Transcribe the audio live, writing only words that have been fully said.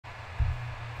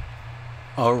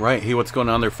Alright, hey, what's going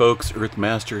on there, folks?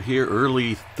 Earthmaster here,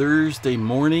 early Thursday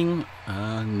morning,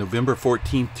 November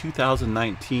 14th,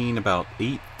 2019, about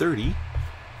 8:30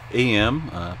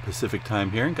 a.m. Pacific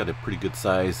time here, and got a pretty good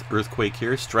size earthquake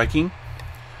here striking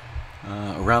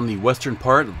around the western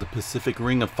part of the Pacific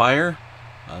Ring of Fire.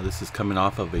 This is coming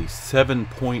off of a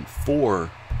 7.4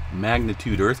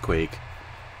 magnitude earthquake.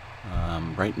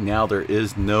 Right now there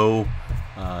is no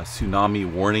tsunami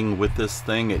warning with this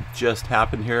thing. It just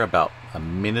happened here about a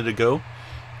minute ago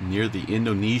near the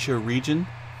Indonesia region,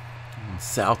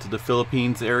 south of the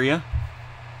Philippines area.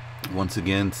 Once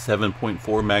again,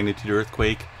 7.4 magnitude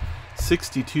earthquake,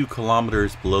 62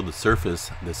 kilometers below the surface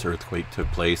this earthquake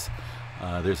took place.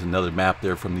 There's another map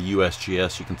there from the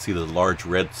USGS. You can see the large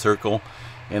red circle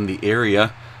and the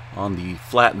area on the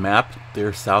flat map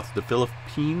there south of the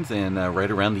Philippines and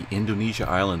right around the Indonesia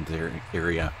island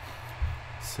area.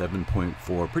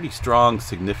 7.4, pretty strong,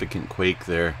 significant quake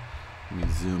there. Let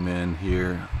me zoom in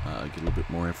here, get a little bit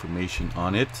more information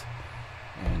on it,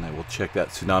 and I will check that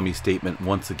tsunami statement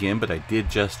once again, but I did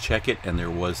just check it and there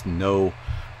was no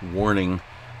warning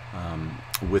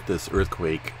with this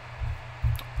earthquake.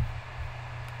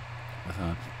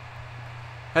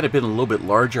 Had it been a little bit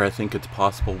larger, I think it's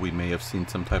possible we may have seen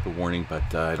some type of warning,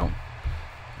 but I don't,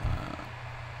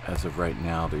 as of right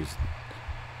now, there's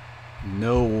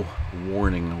no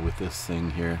warning with this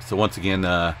thing here. So once again,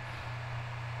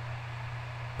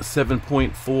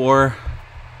 7.4.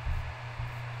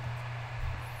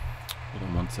 Hold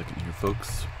on one second here,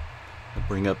 folks. I'll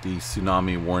bring up the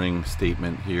tsunami warning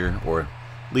statement here, or at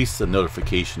least a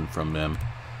notification from them,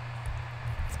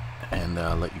 and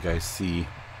let you guys see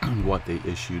what they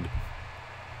issued.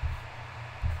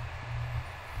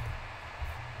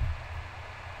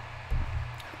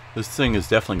 This thing is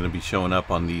definitely going to be showing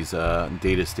up on these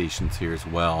data stations here as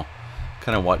well.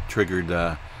 Kind of what triggered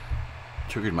my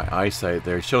eyesight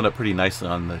there. It's showing up pretty nicely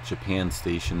on the Japan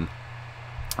station.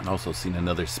 And also seen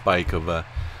another spike of a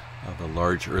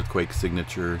large earthquake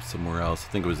signature somewhere else. I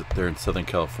think it was there in Southern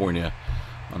California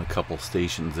on a couple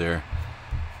stations there.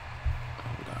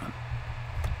 Hold on.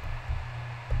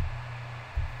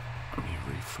 Let me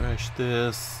refresh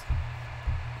this.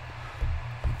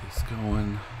 Get this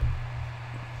going.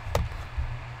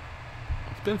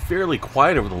 It's been fairly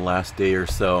quiet over the last day or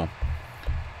so.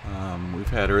 We've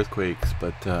had earthquakes,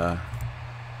 but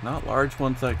not large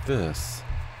ones like this.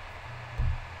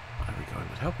 There we go. It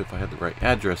would help if I had the right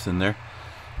address in there.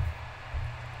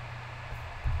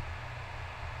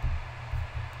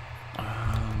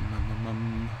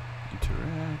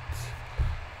 Interact.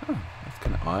 Oh, that's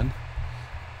kind of odd.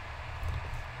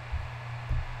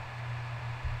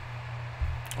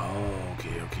 Oh,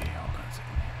 okay. Hold on a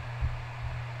second here.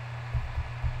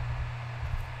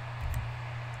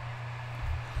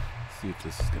 See if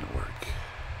this is going to work.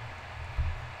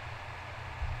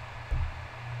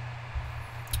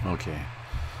 Okay.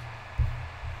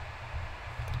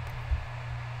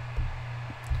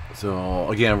 So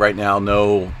again, right now,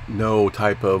 no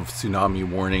type of tsunami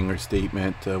warning or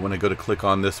statement. When I go to click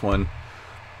on this one,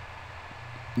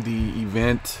 the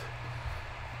event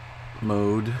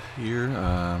mode here, go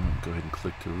ahead and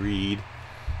click to read.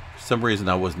 For some reason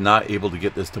I was not able to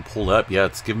get this to pull up. Yeah,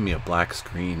 it's giving me a black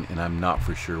screen and I'm not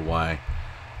for sure why.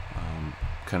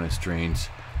 Kind of strange.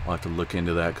 I'll have to look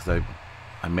into that because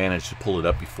I managed to pull it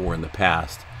up before in the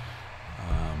past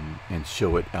and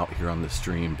show it out here on the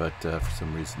stream, but for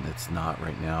some reason it's not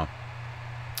right now.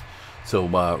 So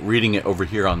reading it over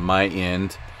here on my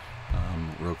end,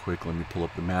 real quick, let me pull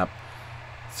up the map.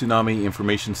 Tsunami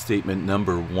information statement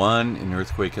number 1. An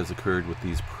earthquake has occurred with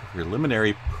these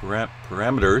preliminary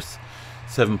parameters.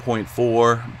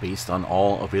 7.4. Based on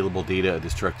all available data, a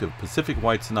destructive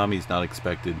Pacific-wide tsunami is not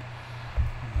expected.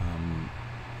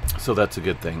 So that's a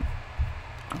good thing.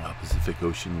 Pacific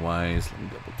Ocean wise, let me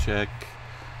double check.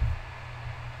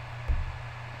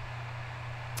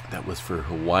 That was for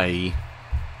Hawaii.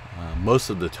 Most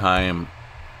of the time,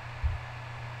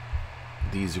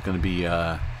 these are going to be hold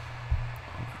on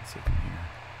a second here,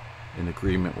 in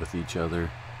agreement with each other.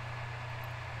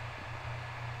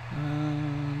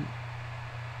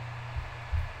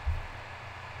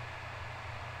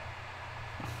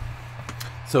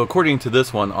 So according to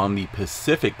this one, on the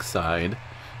Pacific side,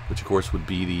 which of course would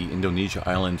be the Indonesia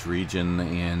Islands region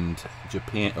and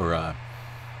Japan, or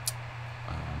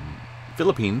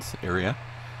Philippines area,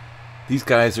 these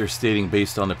guys are stating,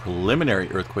 based on the preliminary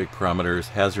earthquake parameters,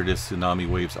 hazardous tsunami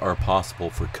waves are possible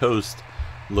for coast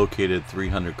located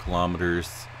 300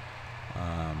 kilometers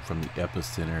from the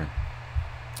epicenter.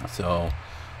 So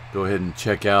go ahead and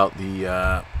check out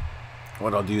the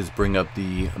what I'll do is bring up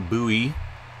the buoy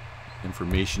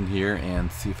information here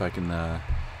and see if I can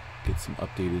get some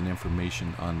updated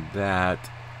information on that.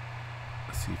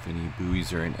 Let's see if any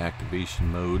buoys are in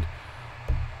activation mode.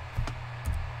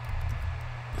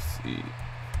 Let's see.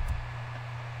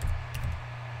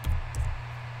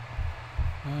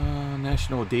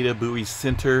 National Data Buoy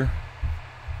Center,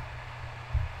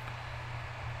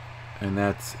 and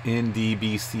that's ndbc.noaa,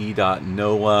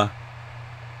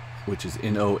 which is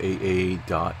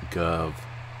NOAA.gov.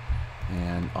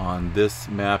 And on this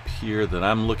map here that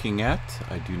I'm looking at,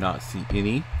 I do not see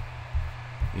any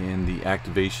in the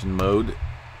activation mode,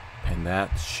 and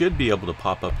that should be able to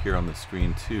pop up here on the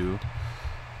screen too.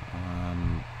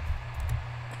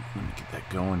 Let me get that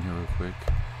going here real quick.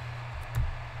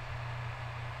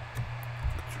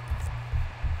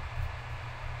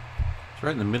 It's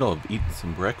right in the middle of eating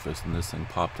some breakfast and this thing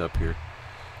popped up here.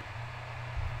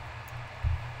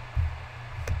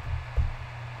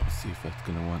 Let's see if that's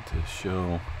going to want to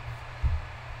show.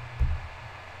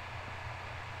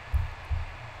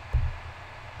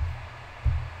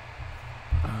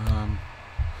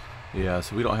 Yeah,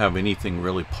 so we don't have anything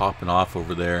really popping off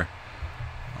over there.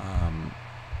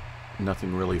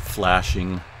 Nothing really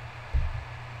flashing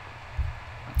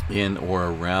in or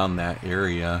around that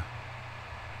area.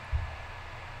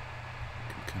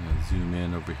 Kind of zoom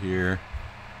in over here,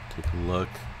 take a look.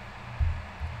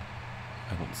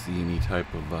 I don't see any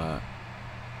type of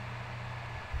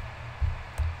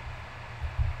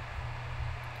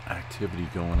activity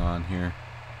going on here.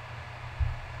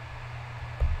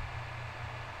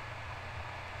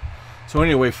 So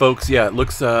anyway, folks, yeah, it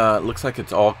looks like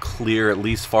it's all clear, at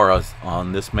least far as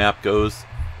on this map goes.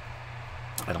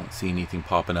 I don't see anything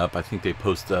popping up. I think they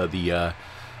post that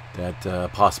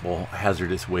possible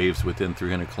hazardous waves within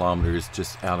 300 kilometers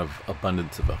just out of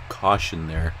abundance of caution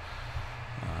there.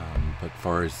 But as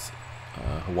far as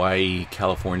Hawaii,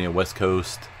 California, West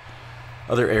Coast,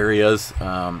 other areas,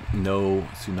 no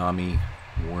tsunami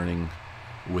warning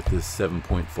with this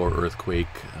 7.4 earthquake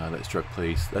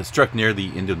that struck near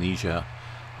the Indonesia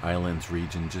islands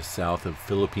region just south of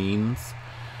Philippines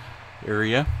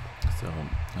area. So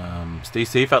stay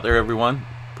safe out there, everyone.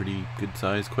 Pretty good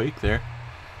sized quake there,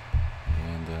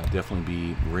 and definitely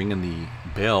be ringing the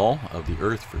bell of the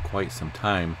earth for quite some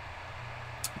time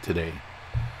today,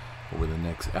 over the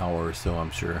next hour or so,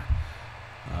 I'm sure.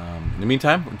 In the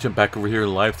meantime, we'll jump back over here to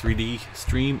live 3D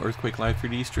stream, Earthquake Live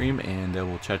 3D stream, and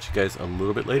we'll chat you guys a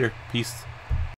little bit later. Peace.